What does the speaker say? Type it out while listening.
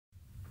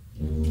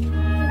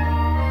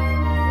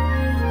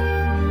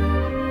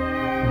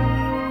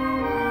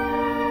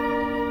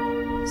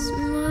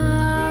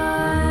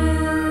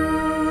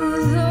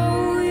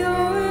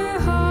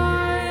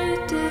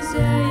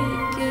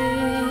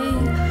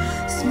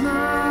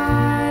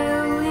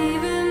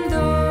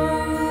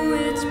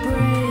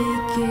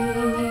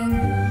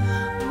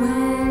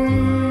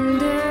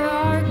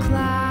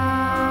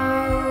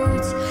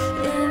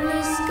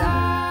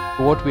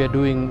what we are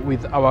doing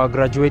with our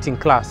graduating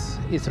class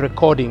is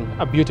recording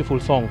a beautiful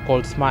song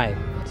called Smile.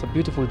 It's a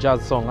beautiful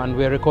jazz song, and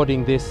we're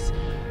recording this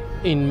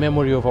in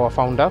memory of our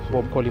founder,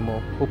 Bob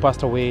Collymore, who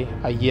passed away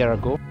a year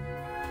ago.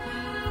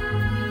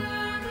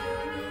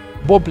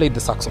 Bob played the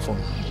saxophone,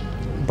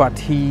 but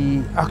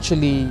he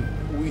actually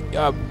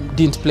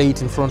didn't play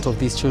it in front of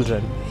these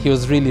children. He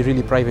was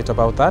really private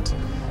about that.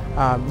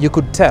 You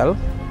could tell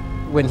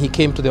when he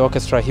came to the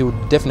orchestra, he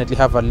would definitely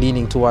have a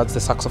leaning towards the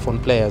saxophone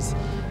players,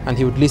 and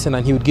he would listen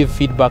and he would give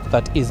feedback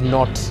that is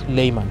not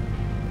layman.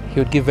 He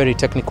would give very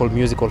technical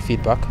musical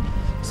feedback,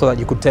 so that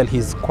you could tell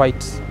he's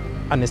quite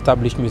an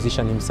established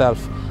musician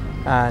himself.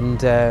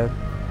 And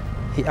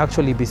he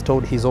actually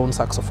bestowed his own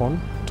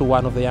saxophone to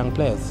one of the young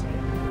players.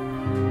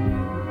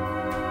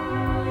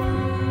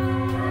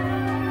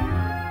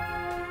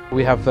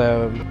 We have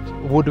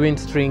woodwind,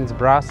 strings,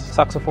 brass,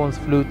 saxophones,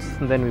 flutes,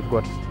 and then we've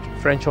got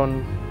French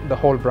horn, the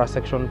whole brass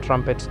section,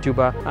 trumpet,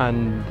 tuba,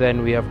 and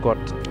then we have got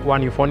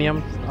one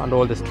euphonium and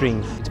all the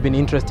strings. It's been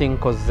interesting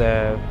because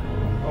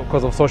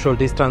of social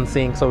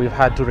distancing, so we've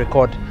had to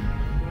record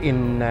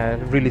in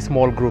really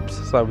small groups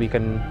so that we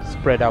can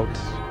spread out.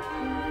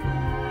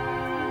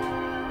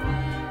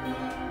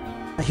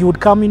 He would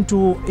come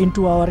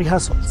into our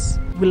rehearsals.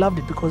 We loved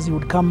it because he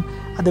would come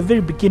at the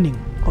very beginning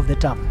of the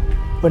term,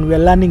 when we're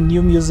learning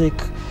new music,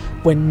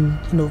 when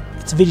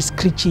it's very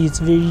screechy,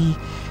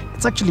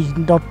 it's actually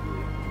not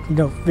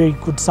very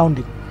good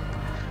sounding.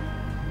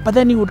 But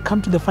then he would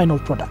come to the final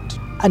product,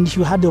 and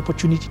you had the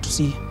opportunity to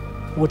see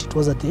what it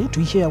was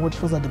to hear what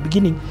it was at the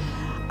beginning,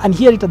 and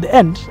hear it at the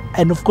end,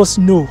 and of course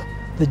know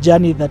the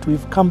journey that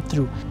we've come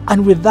through.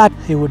 And with that,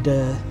 he would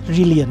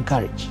really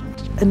encourage.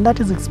 And that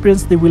is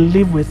experience they will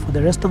live with for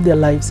the rest of their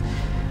lives,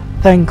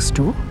 thanks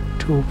to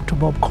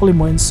Bob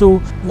Collymore. And so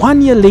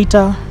 1 year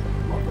later,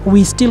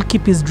 we still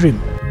keep his dream.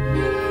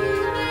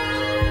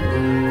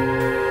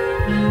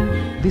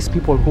 These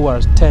people who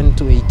are 10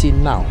 to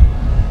 18 now,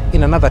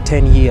 in another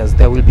 10 years,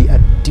 there will be a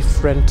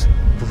different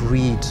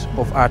breed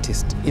of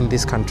artists in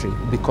this country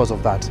because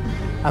of that.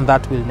 And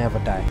that will never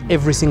die.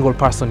 Every single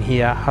person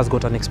here has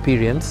got an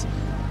experience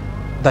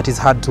that is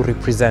hard to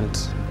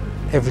represent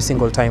every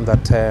single time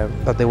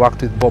that they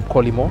worked with Bob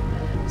Collymore.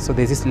 So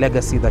there's this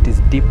legacy that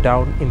is deep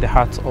down in the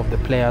hearts of the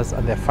players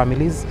and their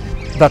families.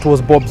 That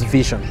was Bob's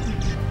vision.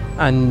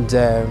 And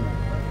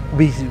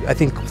I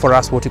think for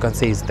us, what you can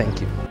say is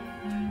thank you.